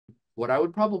What I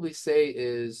would probably say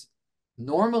is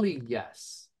normally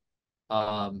yes,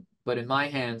 but in my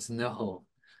hands, no.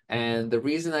 And the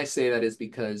reason I say that is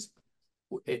because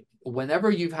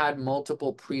whenever you've had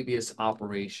multiple previous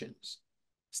operations,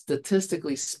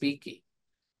 statistically speaking,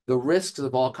 the risks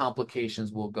of all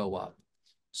complications will go up.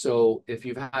 So if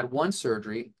you've had one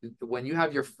surgery, when you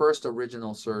have your first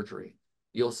original surgery,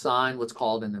 you'll sign what's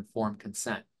called an informed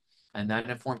consent. And that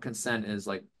informed consent is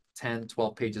like 10,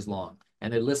 12 pages long.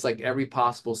 And it lists like every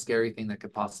possible scary thing that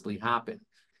could possibly happen.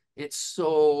 It's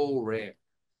so rare.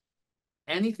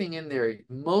 Anything in there,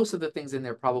 most of the things in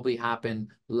there probably happen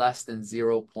less than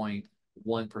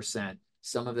 0.1%,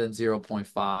 some of them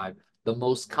 0.5. The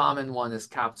most common one is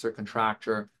capsular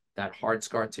contracture, that hard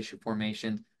scar tissue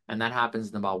formation, and that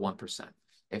happens in about 1%.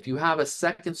 If you have a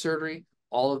second surgery,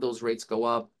 all of those rates go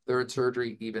up, third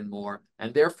surgery, even more.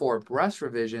 And therefore, breast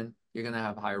revision, you're going to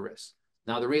have higher risk.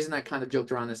 Now, the reason I kind of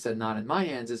joked around and said not in my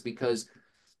hands is because,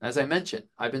 as I mentioned,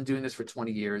 I've been doing this for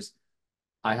 20 years.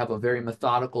 I have a very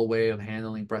methodical way of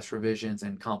handling breast revisions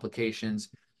and complications.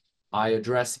 I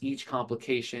address each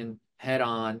complication head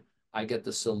on. I get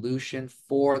the solution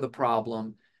for the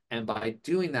problem. And by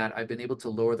doing that, I've been able to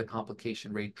lower the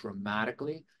complication rate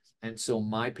dramatically. And so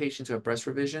my patients who have breast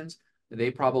revisions,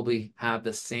 they probably have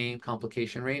the same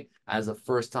complication rate as a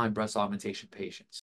first-time breast augmentation patients.